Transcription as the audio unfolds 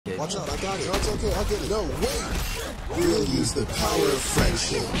Watch out, I got it. No, it's okay, I'll get it. No, wait. We'll use the power of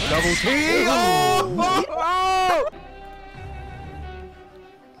friendship. Double team. Oh!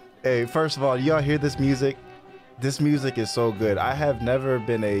 Hey, first of all, y'all hear this music? This music is so good. I have never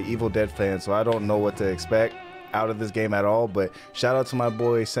been a Evil Dead fan, so I don't know what to expect out of this game at all. But shout out to my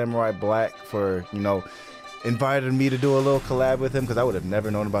boy SamuraiBlack for, you know, invited me to do a little collab with him, because I would have never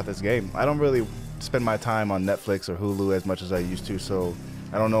known about this game. I don't really spend my time on Netflix or Hulu as much as I used to, so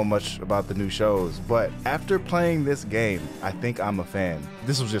I don't know much about the new shows. But after playing this game, I think I'm a fan.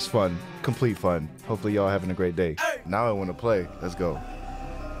 This was just fun, complete fun. Hopefully y'all having a great day. Now I want to play. Let's go.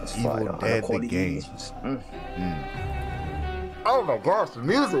 Evil Dead the game. Oh my gosh, the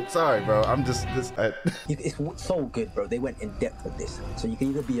music! Sorry, bro. I'm just this. It's so good, bro. They went in depth with this, so you can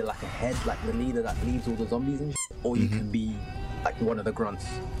either be like a head, like the leader that leads all the zombies and shit, or you can be like one of the grunts.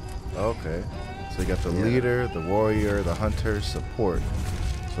 Okay, so you got the leader, the warrior, the hunter, support.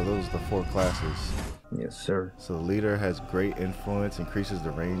 So those are the 4 classes. Yes, sir. So the leader has great influence, increases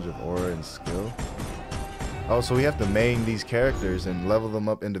the range of aura and skill. Oh, so we have to main these characters and level them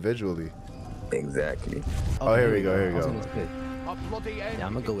up individually. Exactly. Oh, here we go. Here we go. Yeah,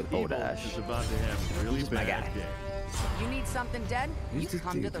 I'm gonna go with old Ash. He's my guy. You need something dead? You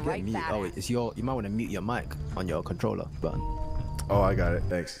come to the right battle. Oh, it's your. You might want to mute your mic on your controller button. Oh, I got it.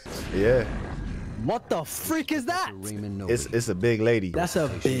 Thanks. Yeah. What the freak is that? It's a big lady. That's a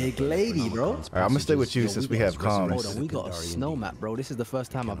big lady, bro. All right, I'm gonna stay with you since we have comms. Hold on, we got a snow map, bro. This is the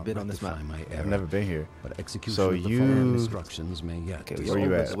first time I've been on this map. I've never been here. So you. Okay, where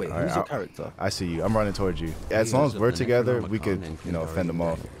you at? Wait, right, who's your character? I see you. I'm running towards you. As long as we're together, we could, you know, fend them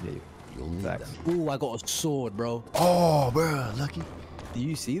off. Ooh, I got a sword, bro. Oh, bro, lucky. Do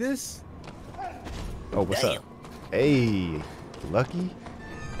you see this? Oh, what's up? Hey, lucky.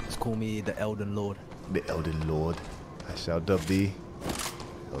 Just call me the Elden Lord. The Elden Lord. I shall dub thee.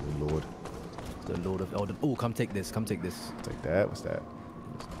 Elden Lord. The Lord of Elden. Oh, come take this. Come take this. Take that. What's that?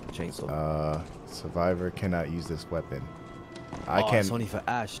 Chainsaw. Survivor cannot use this weapon. I can. It's only for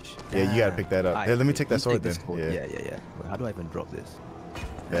Ash. Yeah, you gotta pick that up. Hey, let me take that sword then. Yeah. Wait, how do I even drop this?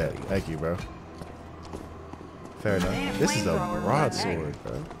 Yeah, thank you, bro. Fair enough. This is a broadsword,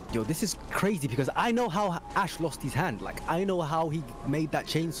 bro. Yo, this is crazy because I know how Ash lost his hand. Like, I know how he made that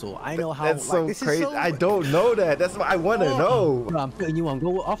chainsaw. I know how. That's so this crazy. Is so... I don't know that. That's what I want to know. Bro, I'm putting you on.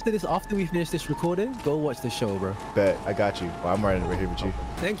 Go after this. After we finish this recording, go watch the show, bro. Bet. I got you. Well, I'm right here with you.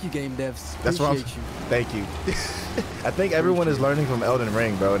 Thank you, game devs. That's what I'm. Thank you. I think everyone is learning from Elden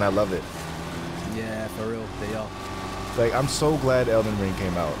Ring, bro, and I love it. Yeah, for real, they are. Like, I'm so glad Elden Ring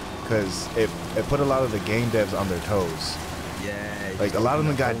came out because it put a lot of the game devs on their toes. Yeah. Like, a lot of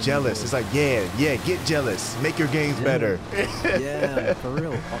them got jealous. It's like, yeah, get jealous. Make your games better. Yeah, for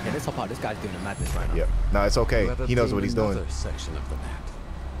real. Okay, let's hop out. This guy's doing a madness right now. Yep. No, it's okay. He knows what he's doing.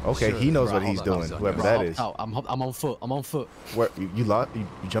 Okay, he knows what he's doing. Whoever that is. I'm on foot. I'm on foot. Where you lost? You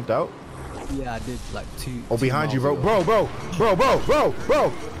jumped out? Yeah, I did like 2. Oh, behind you, bro. Bro. Oh,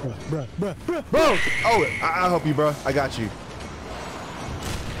 I'll help you, bro. I got you.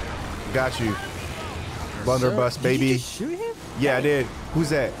 Got you. Blunderbuss, baby. Did you just shoot him? Yeah, I did. Who's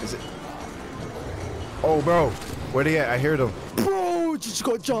that? Is it? Oh, bro. Where they at? I heard them. Bro, you just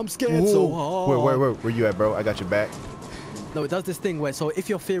got jump scared so hard. Where you at, bro? I got your back. No, it does this thing where, so if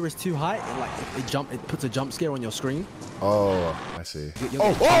your fear is too high, it puts a jump scare on your screen. Oh, I see.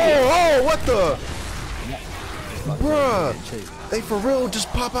 Oh, what the? Bruh, they for real just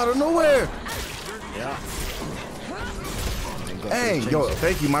pop out of nowhere. Yeah. Hey, yo,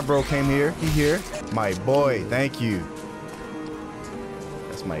 thank you. My bro came here. He here. My boy, thank you.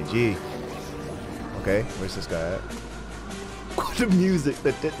 That's my G. Okay, where's this guy at? The music.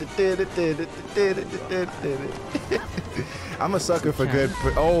 I'm a sucker for good.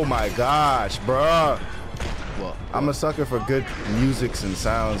 Oh my gosh, bruh. What? I'm a sucker for good musics and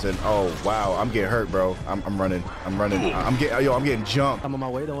sounds, and oh wow, I'm getting hurt, bro. I'm running. I'm getting jumped. I'm on my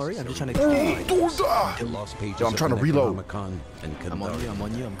way. Don't worry. I'm just trying to. Yo, I'm trying to reload. I'm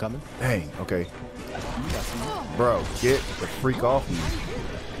on you. I'm coming. Dang. Okay. Bro, get the freak off me.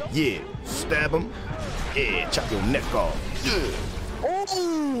 Yeah, stab him. Yeah, chop your neck off. Yeah.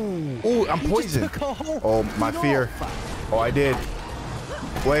 Oh, I'm poisoned. Oh, my fear. Oh, I did.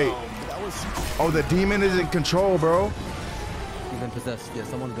 Wait. Oh, the demon is in control, bro. You've been possessed. Yeah,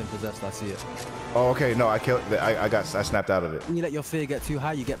 someone's been possessed. I see it. Oh, okay. No, I killed. I snapped out of it. When you let your fear get too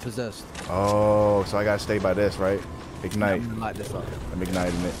high, you get possessed. Oh, so I gotta stay by this, right? Ignite. Light this up. I'm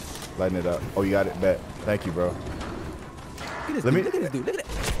igniting it. Lighting it up. Oh, you got it. Bet. Thank you, bro. Look at this dude. Look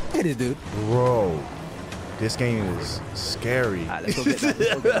at this dude. Bro, this game is scary. Alright, let's go get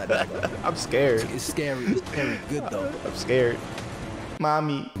that. I'm scared. It's scary. It's very good though. I'm scared.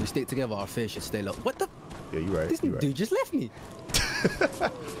 Mommy. We stick together, our fear should stay low. What the? Yeah, you right. This You right. dude just left me.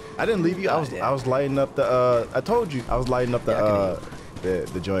 I didn't leave you. I was lighting up the. I told you I was lighting up the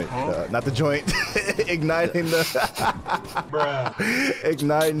joint. Not the joint. Igniting the.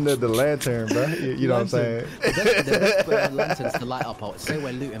 Igniting the lantern, bro. You know what I'm saying? The best lanterns to light up. Say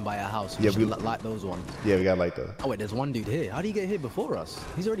we're looting by our house. We should light those ones. Yeah, we got like the. Oh wait, there's one dude here. How do you get here before us?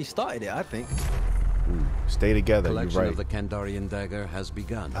 He's already started it, I think. Ooh, stay together. You're Collection right. of the Kandarian dagger has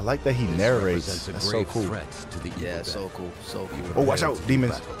begun. I like that he narrates. A That's so grave cool. threat to the evil dead. So cool, so cool. Oh, watch out,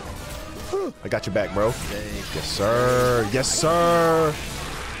 demons. I got your back, bro. Dang. Yes, sir. Yes, sir.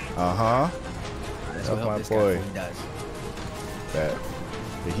 Uh-huh. Let's That's help my this guy boy. before he dies. Bad.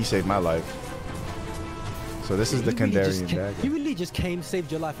 Yeah, he saved my life. So this is the Kandarian dagger, He really just came,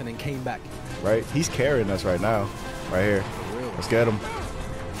 saved your life, and then came back. right? He's carrying us right now. Right here. Let's get him.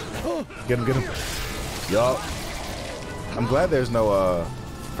 Get him, get him. Yup. I'm glad there's no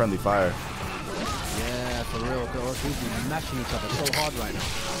friendly fire. Yeah, for real, girl. We've been mashing each other so hard right now.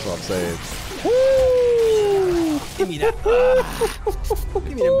 That's what I'm saying. Woo! Give me that. Give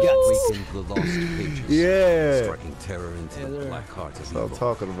me them guts. Waking the lost pages. Yeah. Striking terror into the black heart of That's what I'm evil.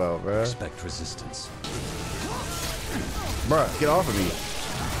 talking about, bruh. Expect resistance. Bruh, get off of me.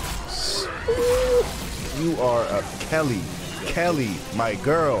 You are a Kelly. Kelly, my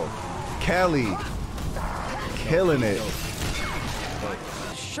girl. Kelly. Killing it.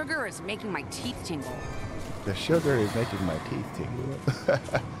 Sugar is making my teeth tingle. The sugar is making my teeth tingle.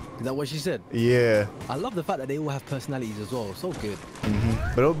 Is that what she said? Yeah. I love the fact that they all have personalities as well. So good.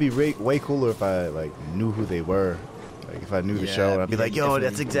 But it would be way cooler if I like knew who they were. Like if I knew the show, and I'd be like, yo,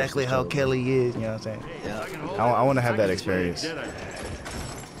 that's exactly how Kelly is. You know what I'm saying? Yeah. I want to have that experience.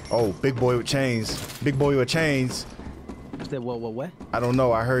 Oh, big boy with chains. Big boy with chains. Where? I don't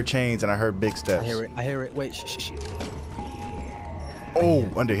know. I heard chains and I heard big steps. I hear it. I hear it. Wait, shh. Oh,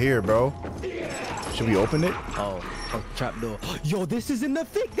 under here, bro. Should we open it? Oh, trapdoor. Yo, this is in the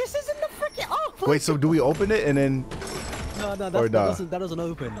thing. This is in the freaking. Oh, Wait, so do we open it and then? no, that doesn't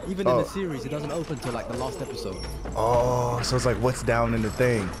open. Even in the series, it doesn't open till like the last episode. Oh, so it's like what's down in the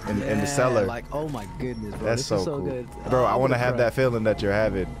thing in the cellar. Like, oh my goodness, bro. That's this so is so cool, good. bro. I I'm want to gonna have cry. that feeling that you're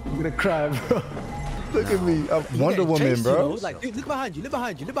having. I'm gonna cry, bro. Look at me, I'm You Wonder getting Woman, chased, bro. you know? Like, dude, look behind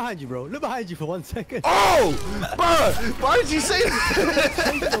you, bro. Look behind you for 1 second. Oh, bro, why did you say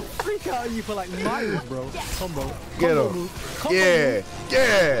that? They'll freak out on you for like miles, bro. Combo. Get Combo him. move. Combo Yeah, move.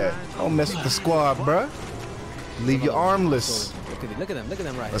 yeah. Don't mess with the squad, bro. Leave you armless. Look at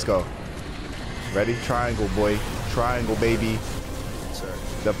them right Let's here. go. Ready? Triangle, boy. Triangle, baby.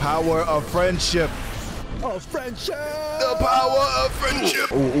 The power of friendship. Oh, friendship! The power of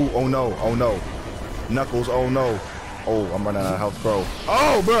friendship. Oh no. Knuckles, oh no. Oh, I'm running out of health, bro.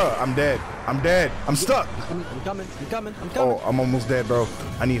 Oh, bro, I'm dead. I'm stuck. I'm coming. Oh, I'm almost dead, bro.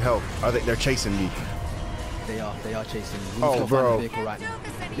 I need help. They're chasing me. They are chasing me. We Oh, need to go bro. find the vehicle right now.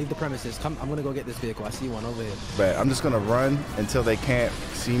 Leave the premises. Come, I'm gonna go get this vehicle. I see one over here. But I'm just gonna run until they can't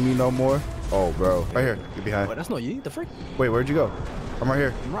see me no more. Oh, bro. Right here. Get behind. Wait, that's not you. The frick? Wait, where'd you go? I'm right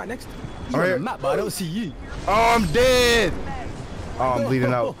here. I'm right next. Right You're on here. the map, but I don't see you. Oh, I'm dead. Oh, I'm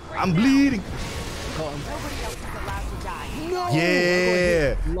bleeding out. I'm bleeding. Got him. Nobody else is allowed to die. No!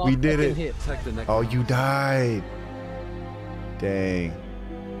 Yeah, Last we did fucking it. hit. Oh, you died. Dang.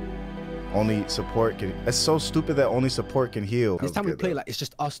 Only support can. It's so stupid that only support can heal. This That time was we good, play though. like it's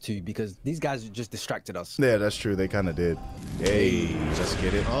just us two because these guys just distracted us. Yeah, that's true. They kind of did. Hey, let's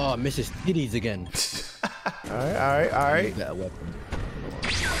get it. Oh, Mrs. Titties again. All right. Better weapon.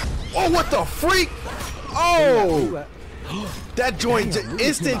 Oh, what the freak? Oh, that joint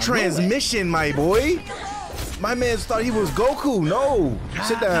instant transmission, my boy. My man thought he was Goku. No,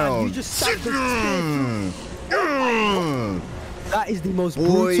 sit down. You just Sit stabbed the down. That is the most Boy.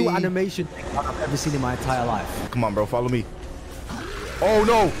 brutal animation I've ever seen in my entire life. Come on, bro. Follow me. Oh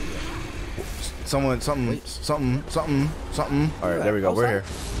no. Something. All right, there we go. We're here.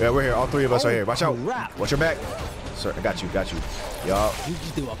 Yeah, we're here. All three of us are here. Watch out. Crap. Watch your back. Sir, I got you. Yup. You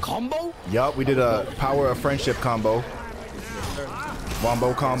just do a combo? Yup. We did a power of friendship combo.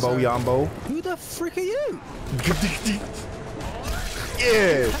 Wombo combo, yombo. Who the frick are you?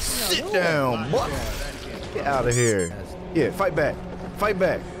 Yeah. Sit down, boy. Get out of here. Yeah. Fight back.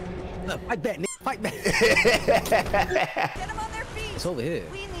 Look, fight back, nigga. Fight back. Get them on their feet. It's over here.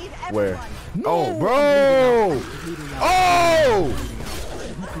 We need everyone. Where? No, Oh, bro. Oh.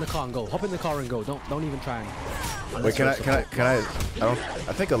 Hop in the car and go. Hop in the car and go. Don't even try and. Wait, can I?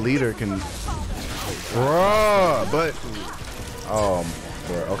 I think a leader can. Bruh, but.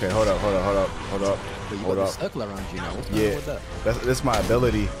 Okay, hold up. But you got the circle around you now. What's going on Yeah, with that? that's my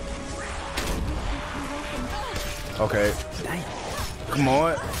ability. Okay. Dang. Come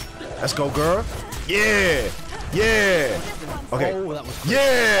on. Let's go, girl. Yeah. Yeah. Okay. Oh, that was crazy.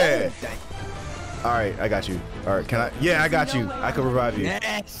 Yeah. All right, I got you. All right, can I? Yeah, I got you. I can revive you.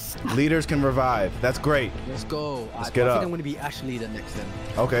 Yes. Leaders can revive. That's great. Let's go. Let's get I up. think I'm gonna be Ash leader next then.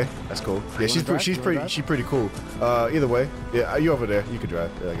 Okay, that's cool. Yeah, she's drive? You wanna pretty cool. Either way, yeah, you over there. You can drive.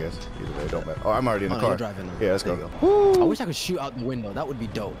 Yeah, I guess. Either way, don't matter. Oh, I'm already in the car. You're driving now. Yeah, let's There go. you go. I wish I could shoot out the window. That would be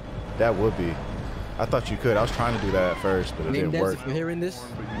dope. That would be. I thought you could. I was trying to do that at first, but it Name didn't Des, work. if you're hearing this,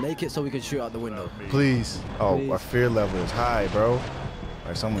 make it so we can shoot out the window. Please. Oh, Please. our fear level is high, bro. All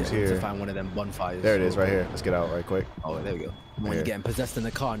right, someone's We need to here. find one of them bonfires. There it is, right here. Let's get out right quick. Oh, there we go. When Here. you're getting possessed in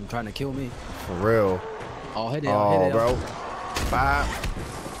the car and trying to kill me. For real. Oh, hit it. Oh, hit it. bro. Bye.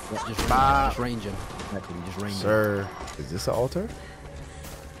 Yeah, just Bye. range him. Exactly, just range him. Sir. Is this an altar?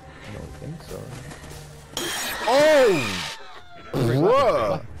 I don't think so. Oh!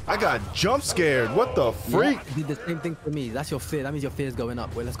 Bruh. I got jump scared. What the freak? Yeah, you did the same thing for me. That's your fear. That means your fear is going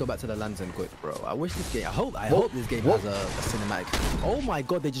up. Wait, let's go back to the Lantern quick, bro. I wish this game. I hope this game has a cinematic. Oh my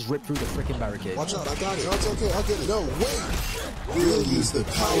god, they just ripped through the freaking barricade. Watch out, I got it. No, it's okay, I'll get it. No, wait. We'll use the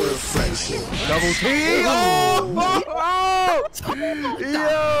power of friendship. Double T. Oh!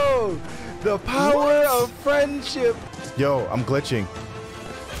 Yo! The power of friendship. Yo, I'm glitching.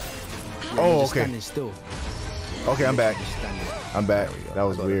 Oh, Just okay. standing still. Okay, I'm back. Just standing. I'm back. That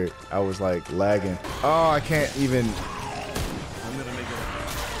was weird. I was like lagging. Oh, I can't even.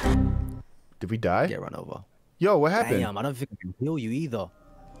 Did we die? Get run over. Yo, what happened? Damn, I don't think I can heal you either.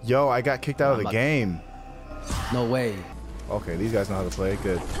 Yo, I got kicked out of the about- game. No way. Okay, these guys know how to play.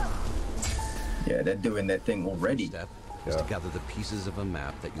 Good. Yeah, they're doing their thing already. Step is to gather the pieces of a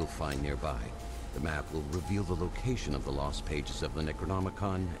map that you'll find nearby. The map will reveal the location of the lost pages of the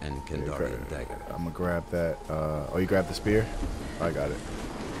Necronomicon and Kandarian dagger. I'm gonna grab that. Oh, you grabbed the spear? I got it.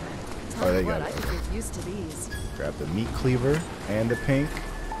 Oh, there you What, got I it. could get used to these. Grab the meat cleaver and the pink.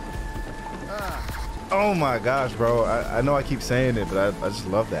 Oh my gosh, bro. I know I keep saying it, but I just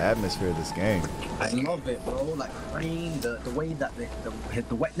love the atmosphere of this game. I love it, bro. Like rain, the way that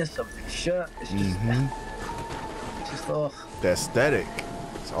the wetness of the shirt is just, it's just The aesthetic.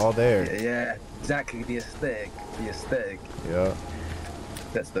 It's all there. yeah, exactly the aesthetic. The aesthetic. Yeah.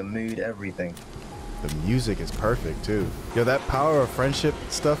 That's the mood, everything. The music is perfect too. Yo, that power of friendship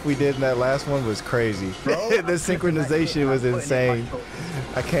stuff we did in that last one was crazy. Bro, The synchronization was insane.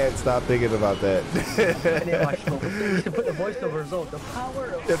 I can't stop thinking about that. You should put the voiceover as well. The power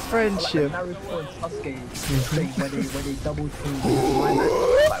of The friendship. Like Naruto and Sasuke when they double team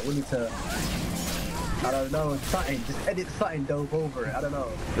climax. Like we need to, I don't know, something. Just edit something dope over it. I don't know.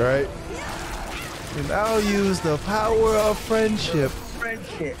 Right? And I'll use the power of friendship.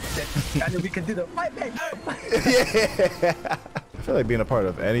 Friendship, and then we can do the fight back. Yeah. I feel like being a part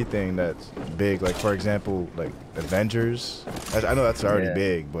of anything that's big, like for example, like Avengers. I know that's already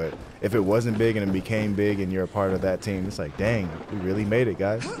big, but if it wasn't big and it became big and you're a part of that team, it's like, dang, we really made it,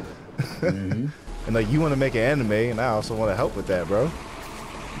 guys. And like, you want to make an anime, and I also want to help with that, bro.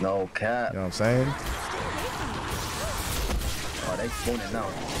 No cap. You know what I'm saying? Oh, they spawning now.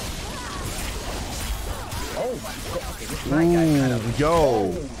 Oh my god. Okay, this night guy kind of.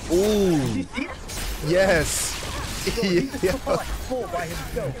 Yo. Did you Ooh. see that? Yes. Yo, he just took like 4 by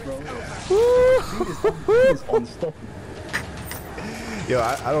himself, bro. He is unstoppable. Yo,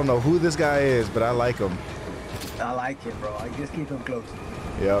 I don't know who this guy is, but I like him. I like him, bro. I just keep him close.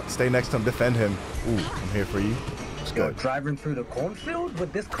 Yeah, stay next to him, defend him. Ooh, I'm here for you. Let's Yo, go. driving through the cornfield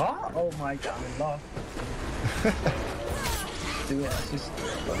with this car? Oh my god, I'm in love. Do it. It's just.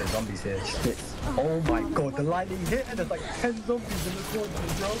 Oh, there's zombies here. Shit. Oh my god, the lightning hit and there's like 10 zombies in the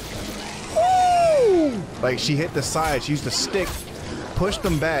cornfield, bro. Ooh! Like she hit the side, she used a stick, pushed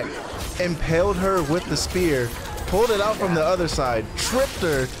them back, impaled her with the spear, pulled it out from the other side, tripped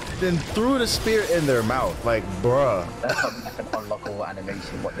her, then threw the spear in their mouth. Like, bruh. That's like an unlockable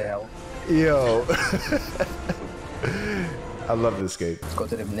animation. What the hell? Yo. I love this game. Let's go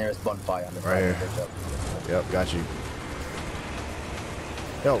to the nearest bonfire on the Right here. side. Yep, got you.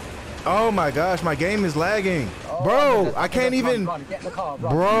 Yo. Oh my gosh, my game is lagging. Bro, I can't even. Run, get in the car,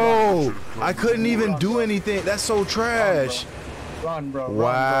 run, Bro, I couldn't even do anything. That's so trash. Run, bro.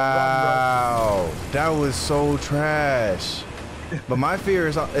 Wow, that was so trash. But my fear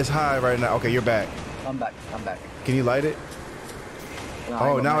is high right now. Okay, you're back. I'm back. I'm back. Can you light it? No, I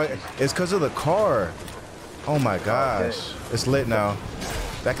Oh, ain't now gonna it's because of the car. Oh my gosh, it's lit now.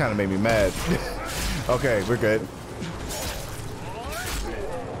 That kind of made me mad. Okay, we're good.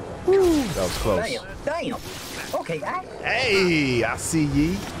 That was close. Damn. Okay, Hey, I see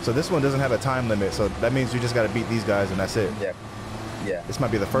ye. So this one doesn't have a time limit, so that means we just got to beat these guys and that's it. Yeah. This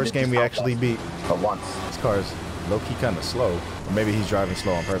might be the first game we actually beat. For once. This car is Low-key kind of slow. Or maybe he's driving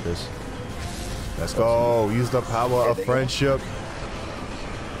slow on purpose. Let's go. Use the power of friendship.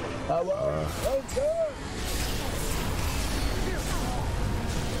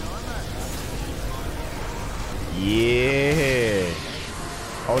 Yeah.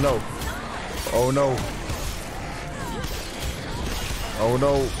 Oh no. Oh no. Oh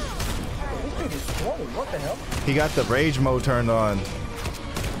no. What the hell? He got the rage mode turned on.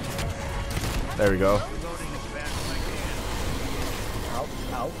 There we go. Ouch,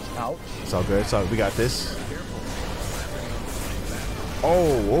 ouch, ouch. It's all good. We got this.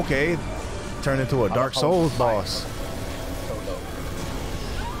 Oh, okay. Turned into a Dark Souls boss.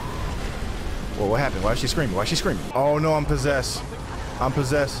 Well, what happened? Why is she screaming? Why is she screaming? Oh no, I'm possessed. I'm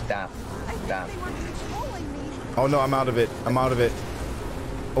possessed. Damn. Damn. Oh no, I'm out of it. I'm out of it.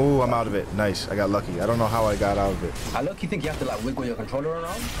 Oh, I'm out of it. Nice. I got lucky. I don't know how I got out of it. I look, you think you have to like wiggle your controller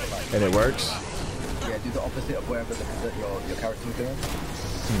around? Like, And it works? yeah, do the opposite of wherever your character's doing.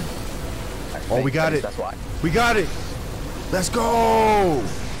 Oh, we got it. That's why. We got it. Let's go.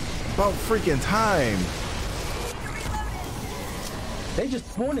 About freaking time. They just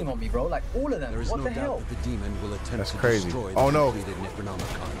spawning on me, bro. Like all of them. There is What no the doubt hell? that the demon will attempt That's to crazy. destroy Oh, the no. completed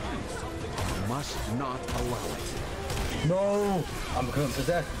Necronomicon. You must not allow it. No, I'm becoming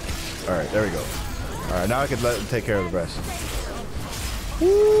possessed. All right, there we go. All right, now I can let him take care of the rest.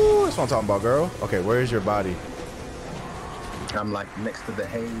 Woo, that's what I'm talking about, girl. Okay, where is your body? I'm like next to the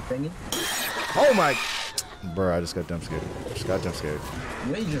hay thingy. Oh my, bro, I just got jump scared. Just got jump scared.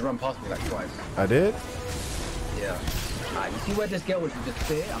 You know you just run past me like twice. I did? Yeah. You see where this girl was just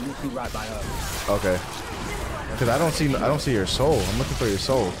there? I'm literally right by her. Okay. Cause I don't see your soul. I'm looking for your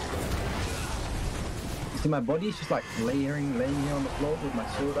soul. You see my body? It's just like laying here on the floor with my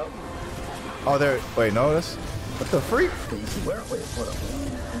shield up. Oh, there. Wait, no, that's what the freak? Okay, you see where? Wait, hold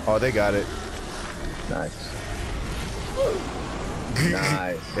up. Oh, they got it. Nice.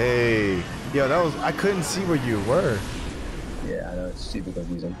 Nice. Hey, yo, that was. I couldn't see where you were. Yeah, I know it's super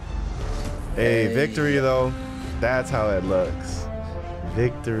confusing. Hey, victory though. That's how it looks.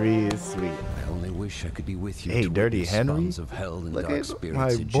 Victory is sweet. I only wish I could be with you. Hey, to Dirty witness Henry. spawns of hell and Look dark at spirits my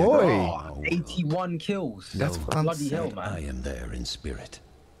in boy. general. 81 kills. That's what I'm Bloody hell, saying. man. I am there in spirit.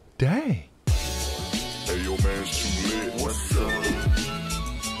 Dang. Hey, yo, man's too lit. What's up?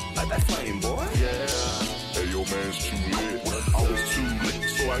 Like that flame, boy. Yeah. Hey, yo, man's too lit. I was too lit,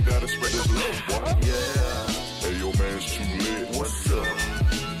 so I gotta spread this love, boy. Yeah. Hey, yo, man's too lit. What's up?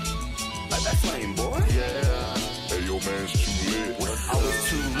 Like that flame, boy. Yeah. Hey, yo, man's too lit. I was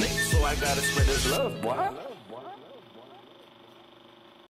too lit, so I gotta spread this love, boy.